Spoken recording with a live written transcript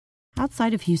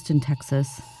Outside of Houston,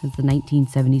 Texas, as the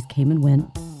 1970s came and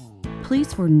went,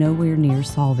 police were nowhere near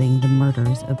solving the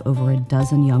murders of over a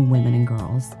dozen young women and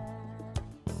girls.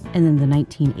 And in the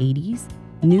 1980s,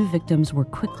 new victims were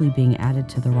quickly being added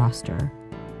to the roster,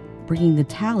 bringing the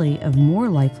tally of more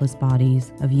lifeless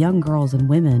bodies of young girls and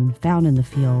women found in the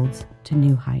fields to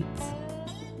new heights.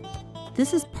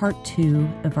 This is part 2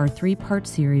 of our 3-part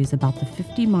series about the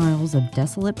 50 miles of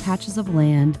desolate patches of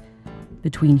land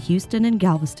between Houston and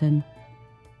Galveston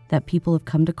that people have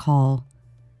come to call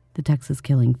the Texas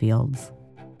Killing Fields.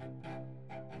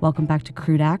 Welcome back to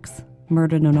Crude Acts,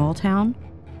 Murder in an Oil Town.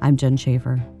 I'm Jen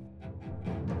Schaefer.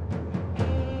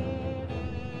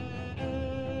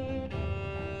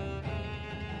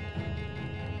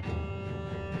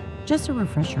 Just a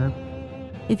refresher,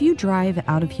 if you drive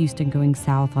out of Houston going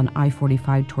south on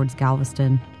I-45 towards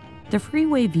Galveston, the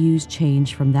freeway views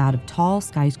change from that of tall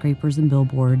skyscrapers and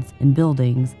billboards and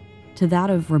buildings to that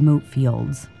of remote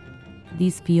fields.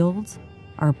 These fields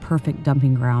are a perfect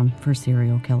dumping ground for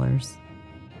serial killers.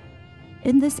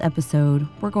 In this episode,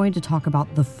 we're going to talk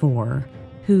about the 4,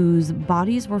 whose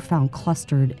bodies were found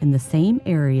clustered in the same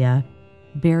area,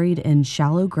 buried in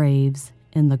shallow graves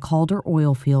in the Calder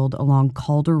oil field along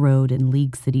Calder Road in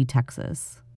League City,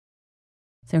 Texas.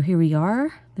 So here we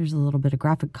are. There's a little bit of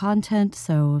graphic content,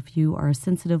 so if you are a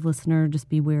sensitive listener, just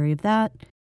be wary of that.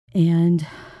 And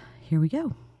here we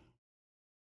go.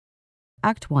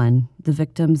 Act 1, The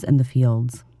Victims and the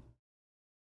Fields.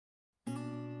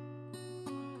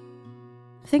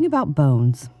 Thing about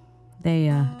bones,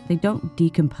 they don't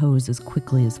decompose as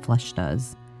quickly as flesh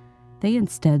does. They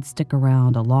instead stick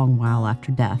around a long while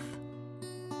after death.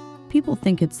 People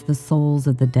think it's the souls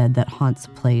of the dead that haunts a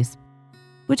place,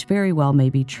 which very well may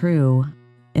be true.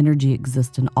 Energy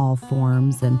exists in all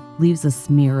forms and leaves a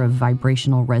smear of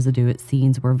vibrational residue at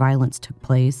scenes where violence took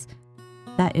place.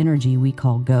 That energy we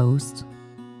call ghost.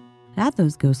 At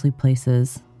those ghostly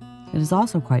places, it is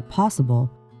also quite possible,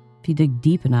 if you dig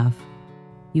deep enough,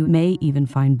 you may even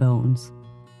find bones.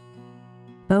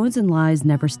 Bones and lies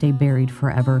never stay buried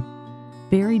forever.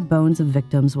 Buried bones of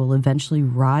victims will eventually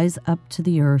rise up to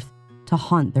the earth to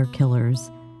haunt their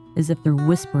killers, as if they're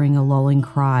whispering a lulling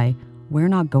cry, "We're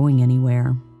not going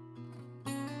anywhere."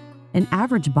 An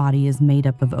average body is made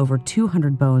up of over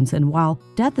 200 bones, and while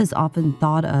death is often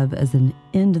thought of as an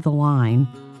end of the line,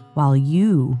 while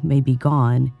you may be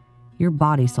gone, your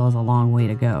body still has a long way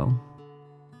to go.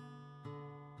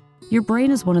 Your brain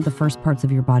is one of the first parts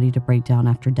of your body to break down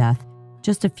after death.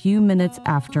 Just a few minutes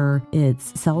after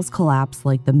its cells collapse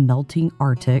like the melting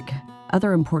Arctic,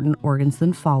 other important organs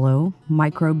then follow.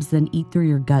 Microbes then eat through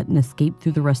your gut and escape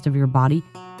through the rest of your body.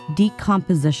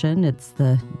 Decomposition, it's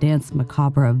the dance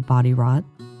macabre of body rot.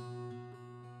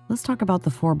 Let's talk about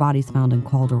the 4 bodies found in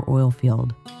Calder oil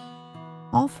field.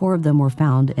 All 4 of them were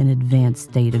found in an advanced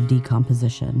state of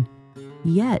decomposition.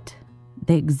 Yet,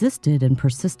 they existed and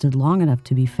persisted long enough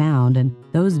to be found, and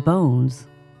those bones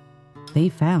they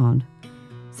found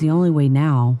is the only way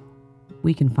now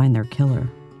we can find their killer.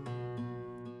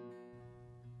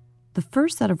 The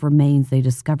first set of remains they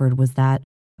discovered was that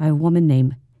by a woman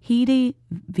named Heidi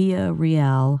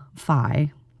Villarreal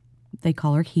Fay. They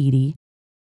call her Heidi.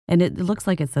 And it looks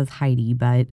like it says Heidi,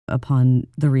 but upon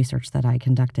the research that I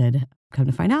conducted, come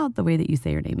to find out the way that you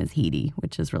say her name is Heidi,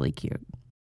 which is really cute.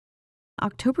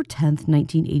 October 10th,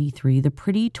 1983, the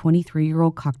pretty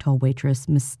 23-year-old cocktail waitress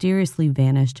mysteriously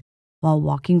vanished while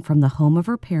walking from the home of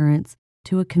her parents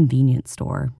to a convenience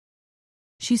store.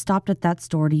 She stopped at that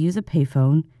store to use a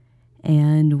payphone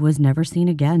and was never seen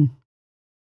again.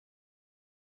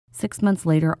 6 months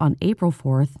later, on April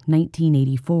 4th,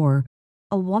 1984,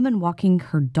 a woman walking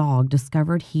her dog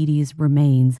discovered Heidi's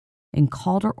remains in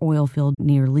Calder oil field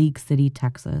near League City,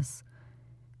 Texas.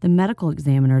 The medical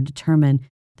examiner determined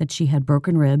that she had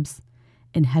broken ribs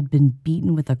and had been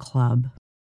beaten with a club.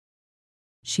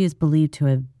 She is believed to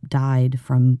have died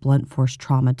from blunt force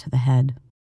trauma to the head.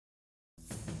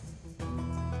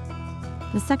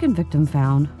 The second victim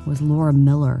found was Laura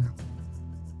Miller,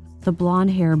 the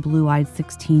blonde-haired, blue-eyed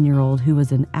 16-year-old who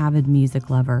was an avid music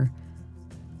lover.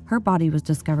 Her body was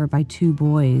discovered by 2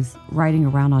 boys riding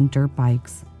around on dirt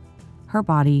bikes. Her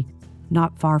body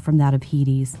not far from that of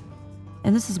Heidi's.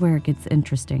 And this is where it gets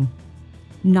interesting.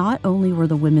 Not only were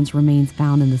the women's remains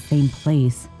found in the same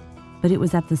place, but it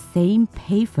was at the same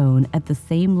payphone at the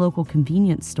same local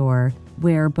convenience store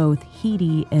where both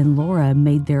Heidi and Laura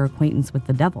made their acquaintance with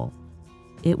the devil.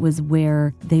 It was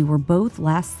where they were both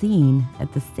last seen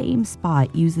at the same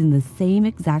spot using the same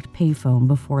exact payphone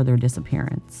before their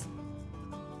disappearance.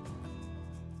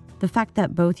 The fact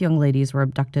that both young ladies were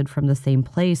abducted from the same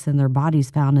place and their bodies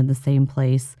found in the same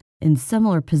place in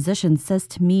similar positions says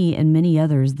to me and many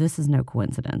others this is no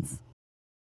coincidence.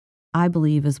 I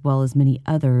believe, as well as many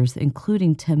others,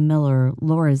 including Tim Miller,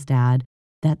 Laura's dad,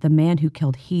 that the man who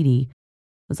killed Heidi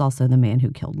was also the man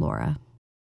who killed Laura.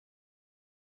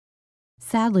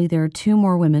 Sadly, there are 2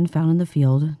 more women found in the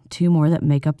field, 2 more that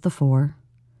make up the 4.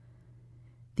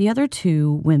 The other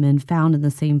 2 women found in the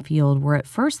same field were at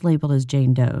first labeled as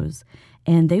Jane Does,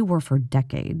 and they were for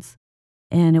decades.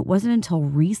 And it wasn't until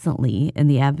recently, in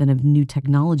the advent of new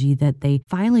technology, that they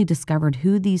finally discovered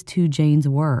who these 2 Janes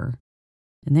were.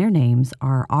 And their names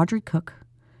are Audrey Cook,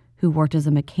 who worked as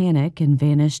a mechanic and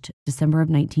vanished December of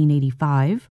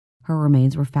 1985. Her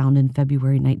remains were found in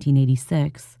February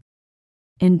 1986.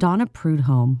 And Donna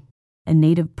Prudhomme, a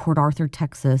native Port Arthur,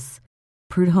 Texas.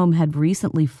 Prudhomme had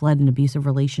recently fled an abusive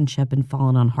relationship and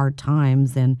fallen on hard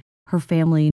times, and her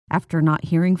family, after not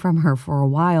hearing from her for a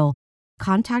while,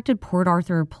 contacted Port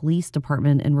Arthur Police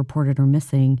Department and reported her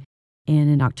missing, and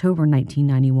in October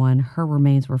 1991, her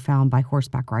remains were found by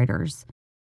horseback riders.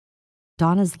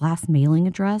 Donna's last mailing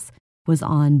address was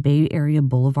on Bay Area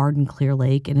Boulevard in Clear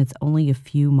Lake, and it's only a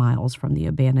few miles from the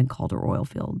abandoned Calder oil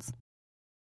fields.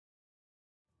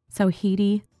 So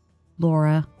Heidi,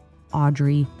 Laura,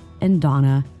 Audrey, and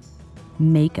Donna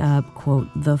make up, quote,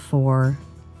 the four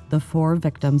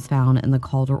victims found in the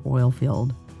Calder oil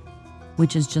field,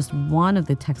 which is just one of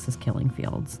the Texas killing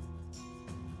fields.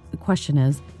 The question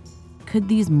is, could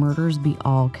these murders be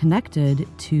all connected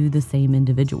to the same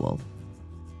individual?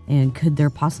 And could there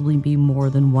possibly be more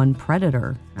than one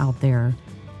predator out there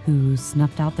who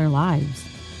snuffed out their lives?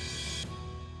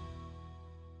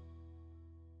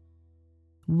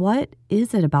 What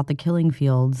is it about the killing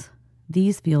fields,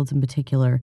 these fields in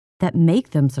particular, that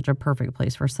make them such a perfect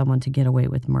place for someone to get away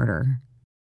with murder?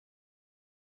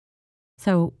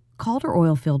 So, Calder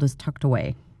oil field is tucked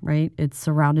away, right? It's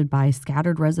surrounded by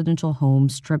scattered residential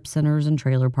homes, strip centers, and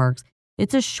trailer parks.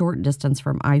 It's a short distance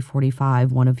from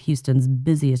I-45, one of Houston's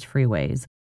busiest freeways.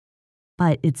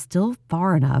 But it's still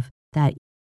far enough that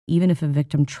even if a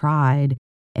victim tried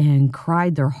and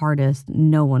cried their hardest,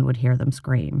 no one would hear them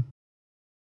scream.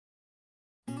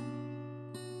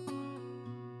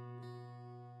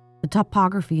 The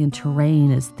topography and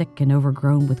terrain is thick and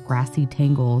overgrown with grassy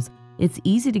tangles. It's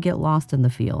easy to get lost in the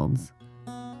fields.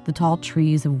 The tall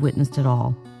trees have witnessed it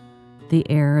all. The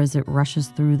air, as it rushes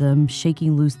through them,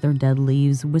 shaking loose their dead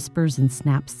leaves, whispers and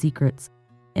snaps secrets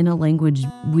in a language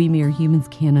we mere humans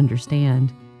can't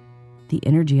understand. The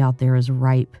energy out there is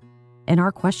ripe, and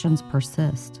our questions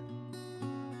persist.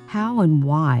 How and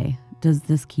why does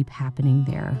this keep happening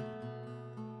there?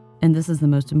 And this is the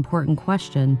most important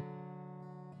question.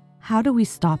 How do we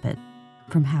stop it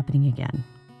from happening again?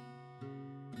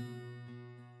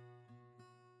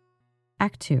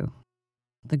 Act 2.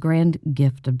 The grand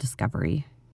gift of discovery.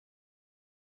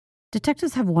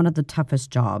 Detectives have one of the toughest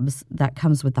jobs that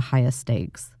comes with the highest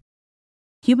stakes.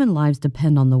 Human lives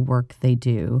depend on the work they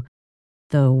do,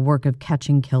 the work of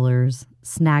catching killers,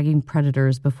 snagging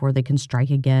predators before they can strike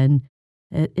again.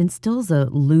 It instills a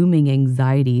looming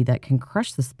anxiety that can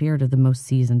crush the spirit of the most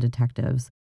seasoned detectives.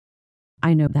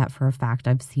 I know that for a fact.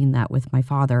 I've seen that with my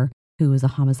father, who was a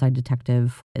homicide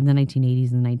detective in the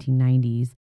 1980s and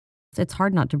 1990s. It's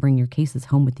hard not to bring your cases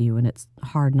home with you, and it's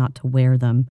hard not to wear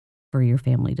them for your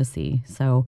family to see.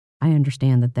 So I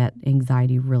understand that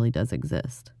anxiety really does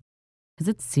exist. Because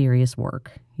it's serious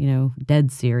work, dead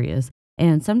serious.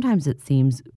 And sometimes it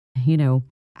seems,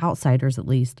 outsiders at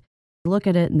least, look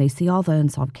at it and they see all the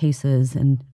unsolved cases,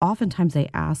 and oftentimes they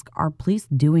ask, are police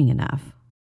doing enough?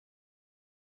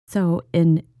 So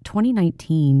in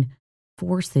 2019,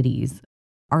 4 cities,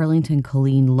 Arlington,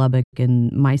 Killeen, Lubbock,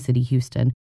 and my city,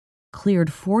 Houston, cleared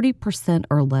 40%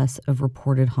 or less of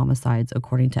reported homicides,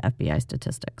 according to FBI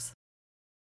statistics.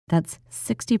 That's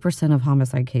 60% of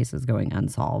homicide cases going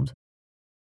unsolved.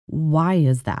 Why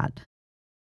is that?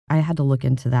 I had to look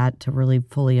into that to really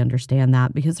fully understand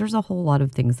that, because there's a whole lot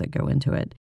of things that go into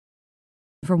it.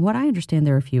 From what I understand,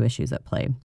 there are a few issues at play.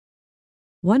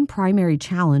 One primary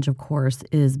challenge, of course,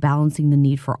 is balancing the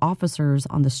need for officers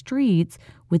on the streets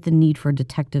with the need for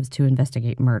detectives to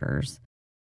investigate murders.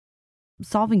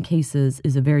 Solving cases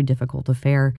is a very difficult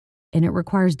affair, and it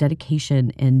requires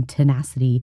dedication and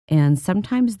tenacity, and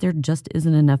sometimes there just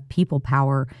isn't enough people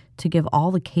power to give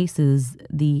all the cases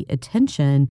the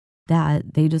attention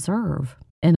that they deserve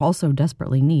and also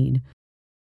desperately need.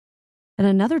 And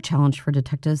another challenge for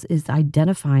detectives is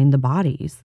identifying the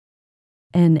bodies.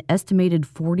 An estimated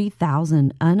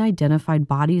 40,000 unidentified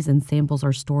bodies and samples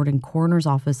are stored in coroners'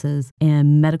 offices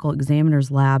and medical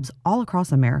examiners' labs all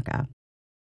across America.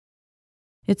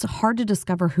 It's hard to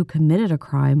discover who committed a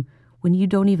crime when you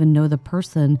don't even know the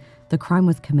person the crime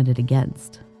was committed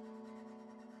against.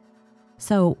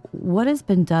 So, what has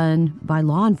been done by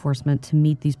law enforcement to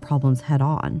meet these problems head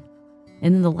on?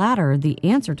 And in the latter, the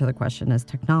answer to the question is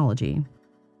technology.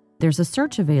 There's a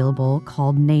search available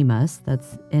called NAMUS,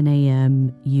 that's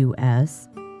NAMUS,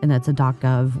 and that's a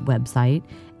 .gov website,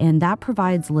 and that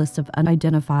provides lists of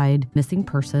unidentified missing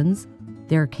persons.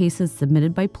 There are cases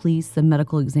submitted by police and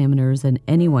medical examiners, and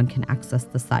anyone can access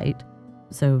the site.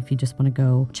 So if you just want to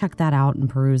go check that out and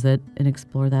peruse it and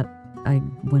explore that, I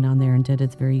went on there and did.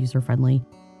 It's very user-friendly.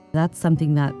 That's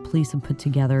something that police have put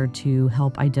together to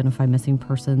help identify missing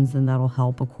persons, and that'll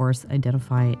help, of course,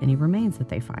 identify any remains that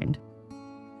they find.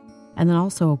 And then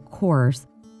also, of course,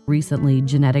 recently,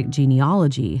 genetic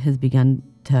genealogy has begun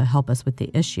to help us with the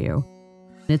issue.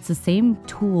 It's the same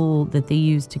tool that they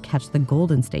used to catch the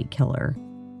Golden State Killer.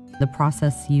 The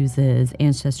process uses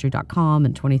Ancestry.com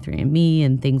and 23andMe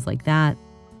and things like that,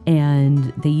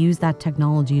 and they use that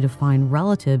technology to find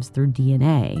relatives through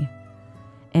DNA.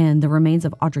 And the remains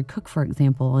of Audrey Cook, for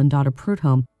example, and Donna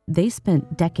Prudhomme, they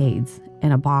spent decades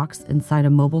in a box inside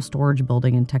a mobile storage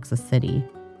building in Texas City.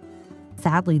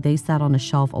 Sadly, they sat on a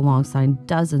shelf alongside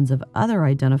dozens of other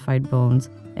identified bones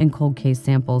and cold case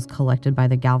samples collected by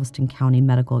the Galveston County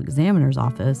Medical Examiner's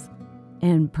Office.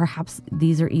 And perhaps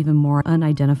these are even more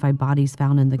unidentified bodies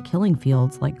found in the killing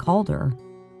fields like Calder.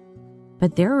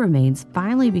 But their remains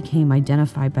finally became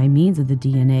identified by means of the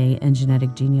DNA and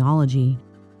genetic genealogy,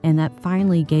 and that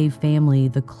finally gave family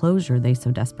the closure they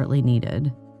so desperately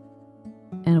needed.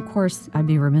 And of course, I'd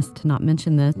be remiss to not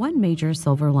mention this. One major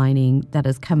silver lining that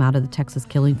has come out of the Texas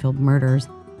Killingfield murders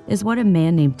is what a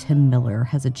man named Tim Miller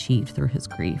has achieved through his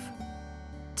grief.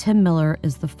 Tim Miller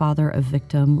is the father of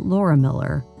victim Laura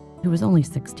Miller, who was only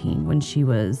 16 when she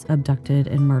was abducted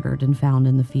and murdered and found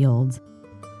in the fields.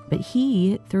 But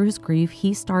he, through his grief,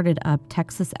 he started up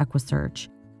Texas EquiSearch,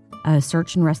 a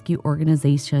search and rescue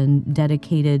organization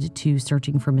dedicated to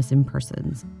searching for missing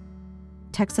persons.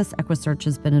 Texas EquiSearch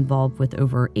has been involved with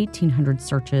over 1,800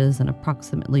 searches in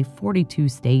approximately 42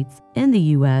 states in the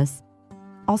U.S.,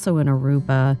 also in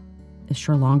Aruba,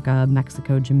 Sri Lanka,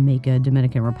 Mexico, Jamaica,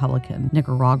 Dominican Republic, and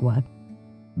Nicaragua.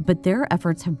 But their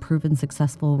efforts have proven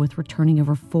successful with returning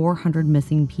over 400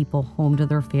 missing people home to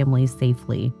their families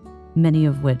safely, many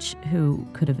of which who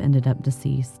could have ended up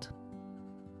deceased.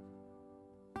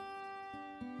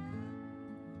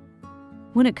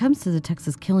 When it comes to the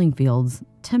Texas killing fields,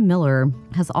 Tim Miller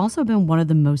has also been one of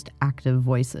the most active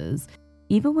voices,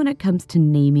 even when it comes to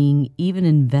naming, even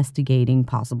investigating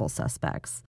possible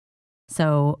suspects.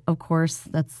 So, of course,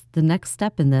 that's the next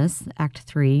step in this, Act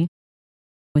 3.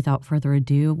 Without further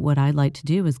ado, what I'd like to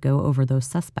do is go over those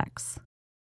suspects.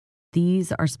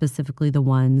 These are specifically the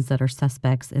ones that are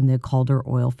suspects in the Calder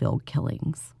Oilfield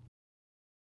killings.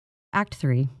 Act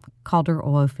 3, Calder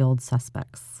Oilfield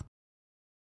suspects.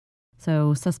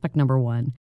 So, suspect number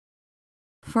 1.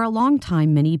 For a long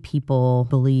time, many people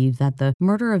believed that the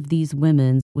murder of these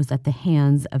women was at the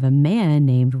hands of a man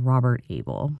named Robert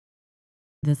Abel.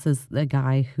 This is the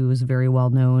guy who is very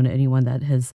well known. Anyone that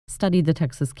has studied the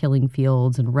Texas killing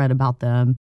fields and read about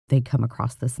them, they come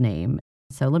across this name.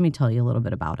 So let me tell you a little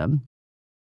bit about him.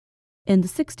 In the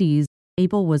 60s,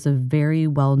 Abel was a very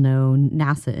well-known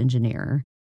NASA engineer.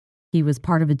 He was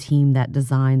part of a team that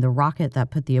designed the rocket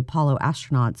that put the Apollo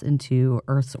astronauts into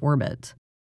Earth's orbit.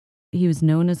 He was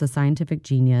known as a scientific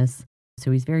genius,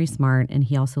 so he's very smart, and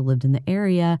he also lived in the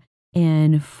area.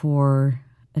 And for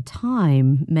a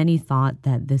time, many thought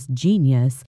that this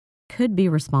genius could be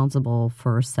responsible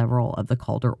for several of the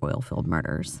Calder Oilfield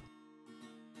murders.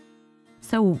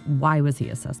 So why was he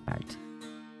a suspect?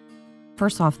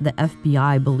 First off, the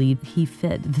FBI believed he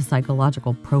fit the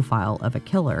psychological profile of a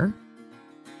killer.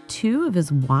 2 of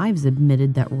his wives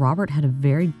admitted that Robert had a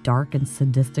very dark and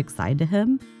sadistic side to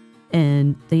him,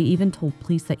 and they even told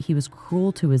police that he was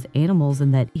cruel to his animals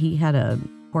and that he had a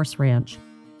horse ranch,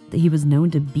 that he was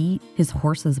known to beat his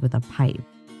horses with a pipe.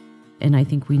 And I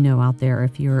think we know out there,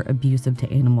 if you're abusive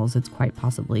to animals, it's quite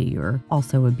possibly you're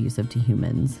also abusive to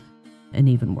humans, and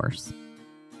even worse.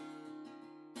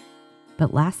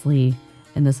 But lastly,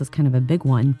 and this is kind of a big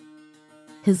one,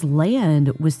 his land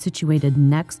was situated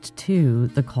next to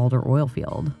the Calder oil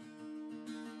field.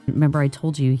 Remember, I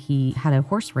told you he had a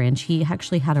horse ranch. He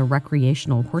actually had a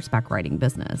recreational horseback riding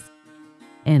business.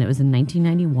 And it was in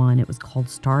 1991. It was called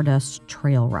Stardust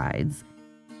Trail Rides.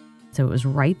 So it was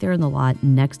right there in the lot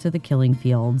next to the killing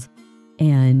fields.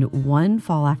 And one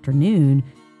fall afternoon,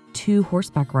 2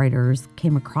 horseback riders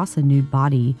came across a nude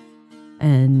body.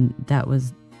 And that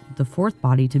was the 4th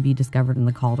body to be discovered in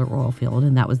the Calder oil field.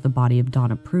 And that was the body of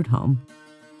Donna Prudhomme.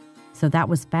 So that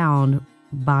was found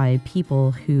by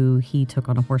people who he took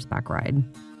on a horseback ride.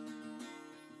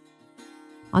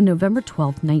 On November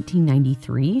 12,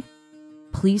 1993,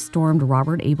 police stormed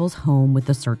Robert Abel's home with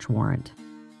a search warrant.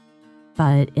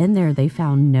 But in there, they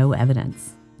found no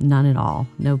evidence. None at all.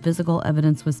 No physical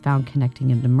evidence was found connecting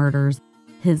him to murders.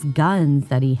 His guns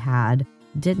that he had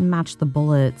didn't match the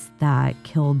bullets that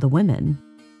killed the women.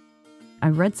 I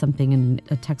read something in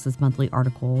a Texas Monthly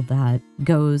article that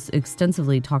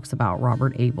talks about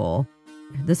Robert Abel.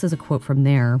 This is a quote from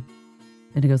there,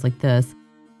 and it goes like this.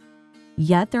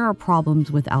 Yet there are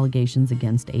problems with allegations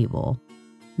against Abel.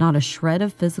 Not a shred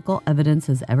of physical evidence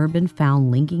has ever been found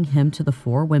linking him to the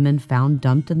 4 women found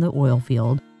dumped in the oil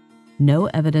field. No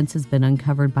evidence has been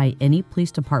uncovered by any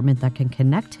police department that can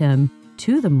connect him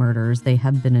to the murders they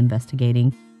have been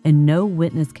investigating, and no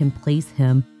witness can place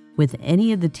him with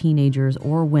any of the teenagers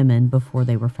or women before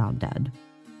they were found dead.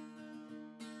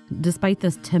 Despite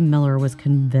this, Tim Miller was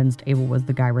convinced Abel was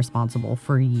the guy responsible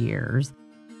for years.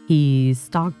 He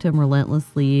stalked him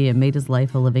relentlessly and made his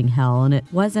life a living hell, and it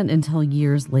wasn't until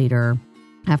years later,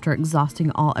 after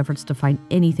exhausting all efforts to find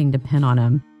anything to pin on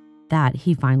him, that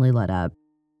he finally let up,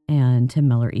 and Tim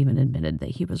Miller even admitted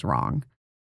that he was wrong.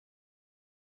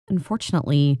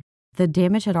 Unfortunately, the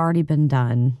damage had already been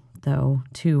done, though,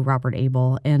 to Robert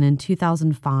Abel, and in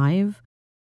 2005,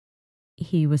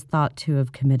 he was thought to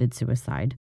have committed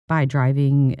suicide by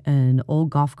driving an old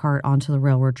golf cart onto the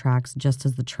railroad tracks just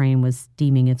as the train was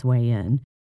steaming its way in.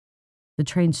 The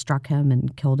train struck him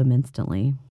and killed him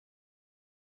instantly.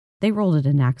 They ruled it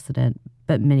an accident,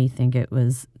 but many think it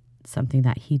was something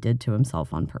that he did to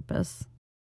himself on purpose.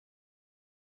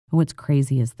 And what's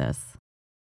crazy is this.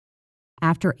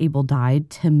 After Abel died,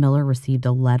 Tim Miller received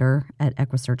a letter at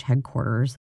EquiSearch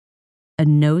headquarters, a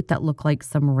note that looked like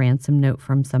some ransom note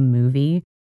from some movie,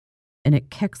 and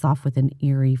it kicks off with an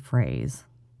eerie phrase.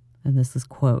 And this is,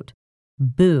 quote,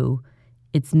 "Boo,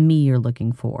 it's me you're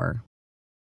looking for."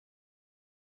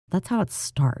 That's how it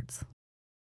starts.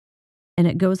 And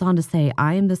it goes on to say,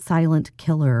 "I am the silent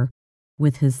killer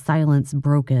with his silence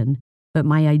broken, but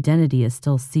my identity is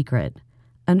still secret.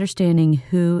 Understanding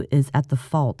who is at the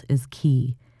fault is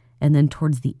key." And then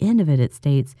towards the end of it, it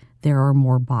states, "There are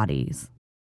more bodies."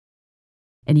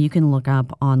 And you can look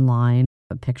up online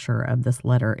a picture of this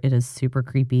letter. It is super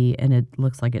creepy, and it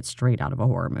looks like it's straight out of a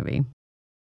horror movie.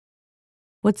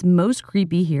 What's most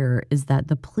creepy here is that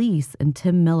the police and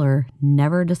Tim Miller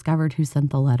never discovered who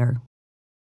sent the letter.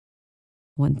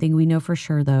 One thing we know for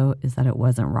sure, though, is that it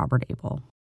wasn't Robert Abel.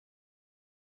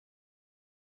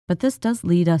 But this does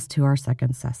lead us to our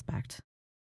second suspect.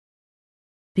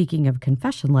 Speaking of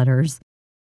confession letters,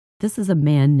 this is a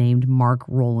man named Mark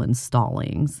Roland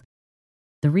Stallings.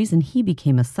 The reason he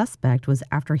became a suspect was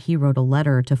after he wrote a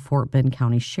letter to Fort Bend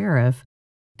County Sheriff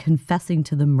confessing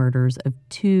to the murders of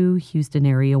 2 Houston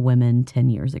area women 10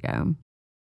 years ago.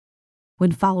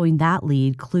 When following that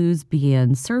lead, clues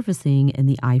began surfacing in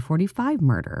the I-45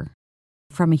 murder.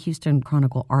 From a Houston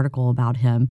Chronicle article about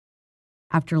him,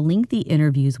 after lengthy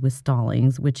interviews with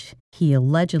Stallings, which he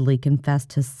allegedly confessed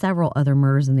to several other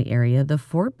murders in the area, the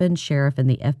Fort Bend Sheriff and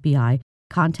the FBI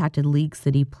contacted League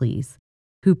City Police,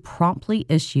 who promptly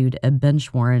issued a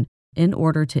bench warrant in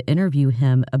order to interview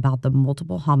him about the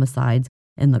multiple homicides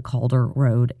in the Calder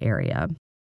Road area.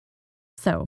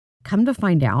 So, come to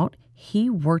find out, he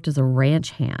worked as a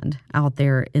ranch hand out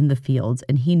there in the fields,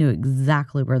 and he knew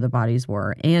exactly where the bodies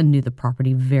were and knew the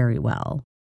property very well.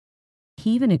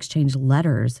 He even exchanged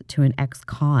letters to an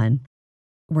ex-con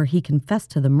where he confessed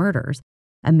to the murders,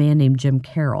 a man named Jim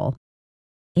Carroll,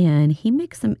 and he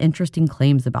makes some interesting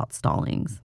claims about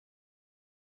Stallings.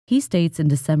 He states in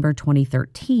December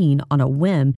 2013, on a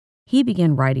whim, he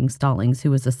began writing Stallings,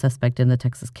 who was a suspect in the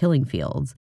Texas killing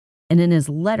fields. And in his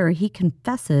letter, he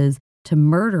confesses to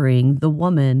murdering the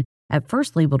woman at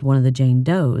first labeled one of the Jane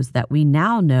Does that we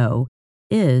now know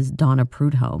is Donna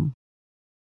Prudhomme.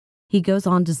 He goes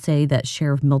on to say that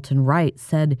Sheriff Milton Wright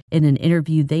said in an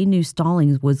interview they knew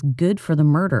Stallings was good for the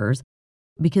murders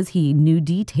because he knew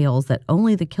details that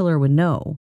only the killer would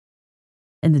know.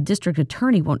 And the district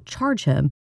attorney won't charge him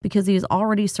because he is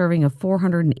already serving a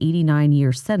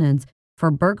 489-year sentence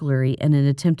for burglary and an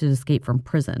attempted escape from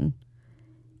prison.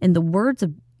 In the words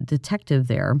of detective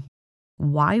there,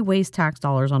 why waste tax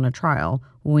dollars on a trial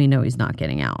when we know he's not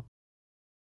getting out?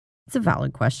 It's a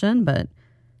valid question, but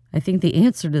I think the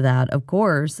answer to that, of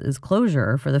course, is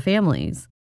closure for the families.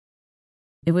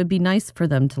 It would be nice for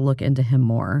them to look into him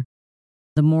more.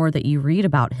 The more that you read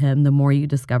about him, the more you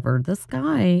discover this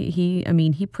guy, he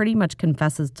pretty much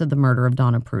confesses to the murder of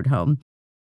Donna Prudhomme.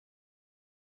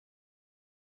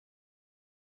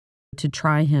 To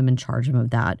try him and charge him of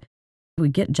that We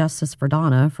get justice for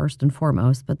Donna first and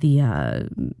foremost, but the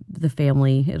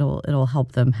family, it'll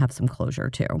help them have some closure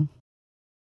too.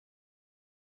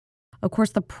 Of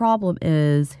course, the problem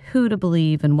is who to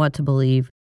believe and what to believe.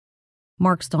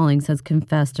 Mark Stallings has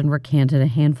confessed and recanted a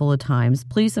handful of times.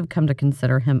 Police have come to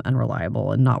consider him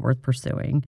unreliable and not worth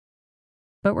pursuing.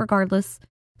 But regardless,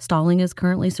 Stallings is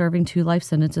currently serving 2 life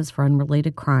sentences for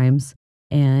unrelated crimes,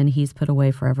 and he's put away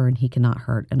forever and he cannot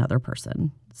hurt another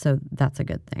person. So that's a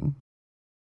good thing.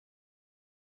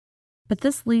 But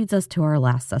this leads us to our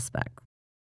last suspect.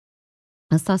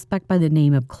 A suspect by the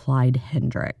name of Clyde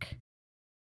Hendrick.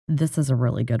 This is a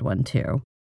really good one too.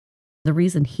 The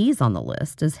reason he's on the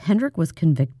list is Hendrick was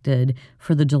convicted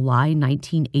for the July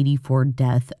 1984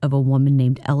 death of a woman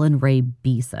named Ellen Rae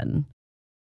Beeson.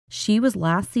 She was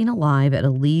last seen alive at a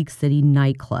League City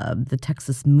nightclub, the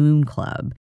Texas Moon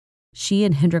Club. She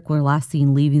and Hendrick were last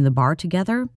seen leaving the bar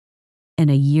together, and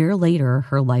a year later,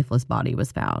 her lifeless body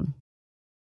was found.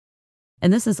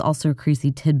 And this is also a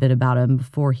crazy tidbit about him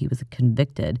before he was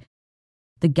convicted.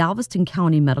 The Galveston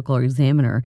County Medical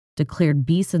Examiner declared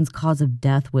Beeson's cause of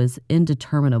death was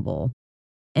indeterminable,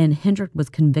 and Hendrick was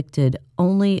convicted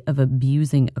only of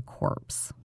abusing a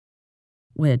corpse,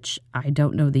 which I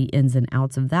don't know the ins and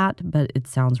outs of that, but it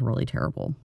sounds really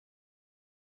terrible.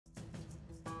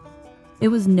 It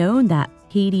was known that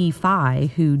Katie Fye,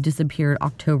 who disappeared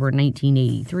October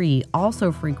 1983,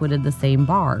 also frequented the same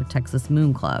bar, Texas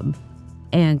Moon Club,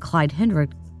 and Clyde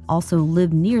Hendrick also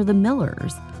lived near the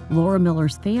Millers, Laura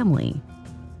Miller's family.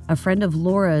 A friend of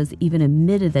Laura's even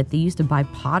admitted that they used to buy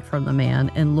pot from the man,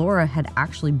 and Laura had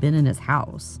actually been in his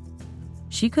house.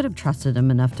 She could have trusted him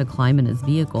enough to climb in his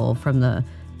vehicle from the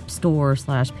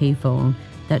store/payphone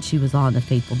that she was on the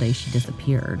fateful day she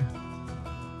disappeared.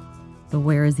 But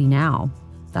where is he now?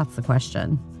 That's the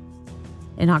question.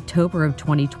 In October of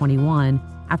 2021,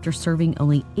 after serving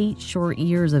only 8 short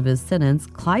years of his sentence,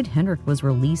 Clyde Hendrick was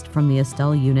released from the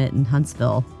Estelle unit in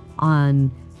Huntsville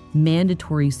on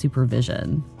mandatory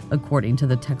supervision, according to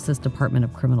the Texas Department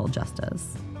of Criminal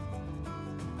Justice.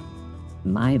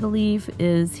 My belief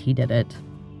is he did it.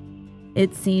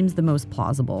 It seems the most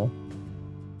plausible.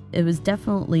 It was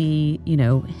definitely,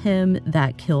 him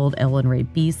that killed Ellen Rae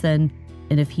Beeson.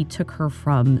 And if he took her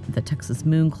from the Texas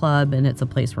Moon Club, and it's a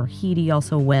place where Heidi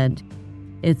also went,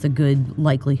 it's a good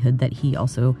likelihood that he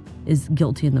also is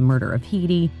guilty in the murder of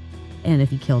Heidi. And if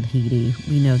he killed Heidi,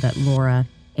 we know that Laura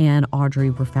and Audrey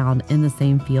were found in the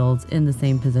same fields, in the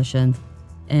same positions,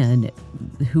 and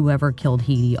whoever killed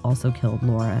Heidi also killed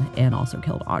Laura and also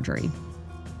killed Audrey.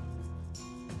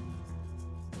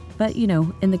 But,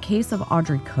 in the case of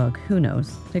Audrey Cook, who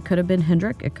knows? It could have been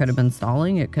Hendrick, it could have been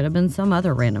Stallings, it could have been some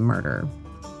other random murder.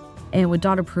 And with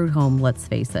Donna Prudhomme, let's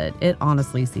face it, it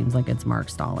honestly seems like it's Mark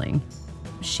Stallings.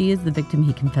 She is the victim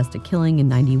he confessed to killing in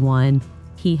 91.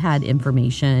 He had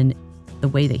information. The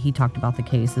way that he talked about the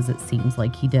case is it seems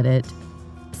like he did it.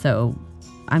 So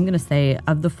I'm going to say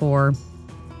of the 4,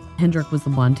 Hendrick was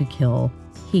the one to kill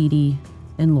Heidi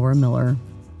and Laura Miller,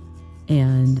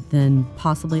 and then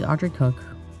possibly Audrey Cook.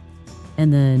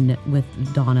 And then with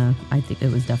Donna, I think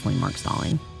it was definitely Mark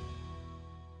Stallings.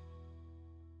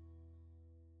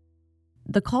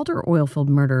 The Calder Oilfield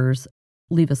murders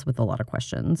leave us with a lot of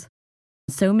questions.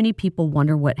 So many people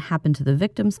wonder what happened to the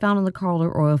victims found in the Calder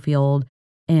Oilfield,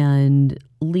 and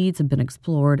leads have been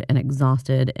explored and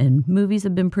exhausted, and movies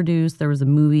have been produced. There was a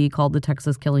movie called The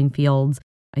Texas Killing Fields.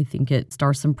 I think it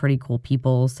stars some pretty cool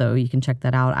people, so you can check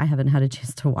that out. I haven't had a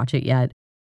chance to watch it yet,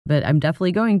 but I'm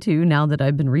definitely going to now that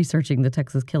I've been researching the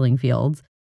Texas Killing Fields.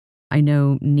 I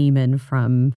know Neiman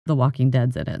from The Walking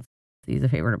Dead's in it. He's a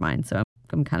favorite of mine, so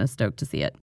I'm kind of stoked to see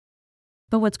it.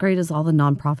 But what's great is all the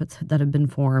nonprofits that have been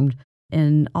formed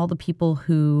and all the people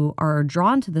who are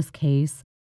drawn to this case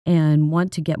and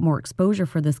want to get more exposure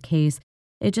for this case.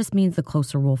 It just means the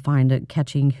closer we'll find at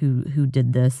catching who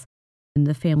did this. And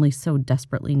the family so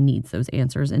desperately needs those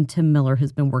answers. And Tim Miller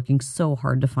has been working so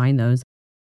hard to find those.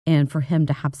 And for him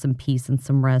to have some peace and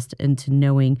some rest into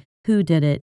knowing who did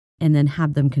it and then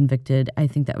have them convicted, I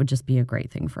think that would just be a great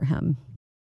thing for him.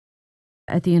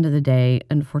 At the end of the day,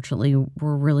 unfortunately,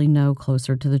 we're really no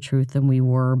closer to the truth than we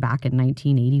were back in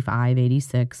 1985,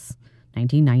 86,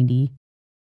 1990.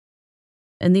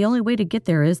 And the only way to get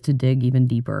there is to dig even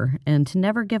deeper and to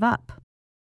never give up.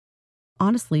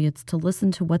 Honestly, it's to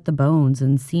listen to what the bones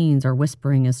and scenes are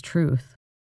whispering as truth.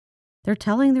 They're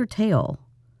telling their tale,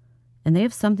 and they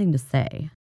have something to say.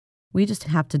 We just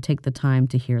have to take the time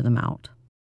to hear them out.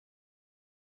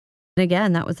 And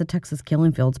again, that was the Texas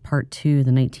Killing Fields Part 2,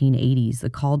 the 1980s, the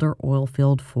Calder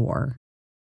Oilfield 4.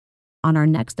 On our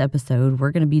next episode,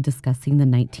 we're going to be discussing the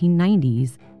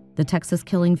 1990s, the Texas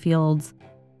Killing Fields,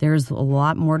 There's a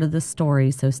lot more to this story,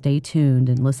 so stay tuned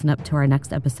and listen up to our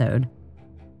next episode.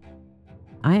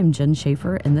 I am Jen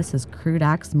Schaefer, and this is Crude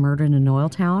Acts Murdered in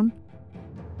Oiltown,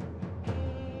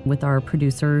 with our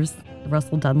producers,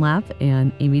 Russell Dunlap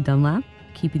and Amy Dunlap,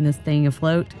 keeping this thing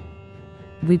afloat.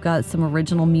 We've got some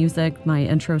original music. My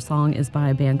intro song is by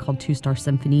a band called Two Star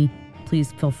Symphony.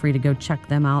 Please feel free to go check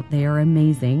them out. They are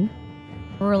amazing.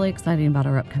 We're really excited about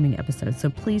our upcoming episodes,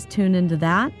 so please tune into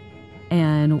that,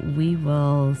 and we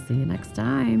will see you next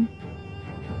time.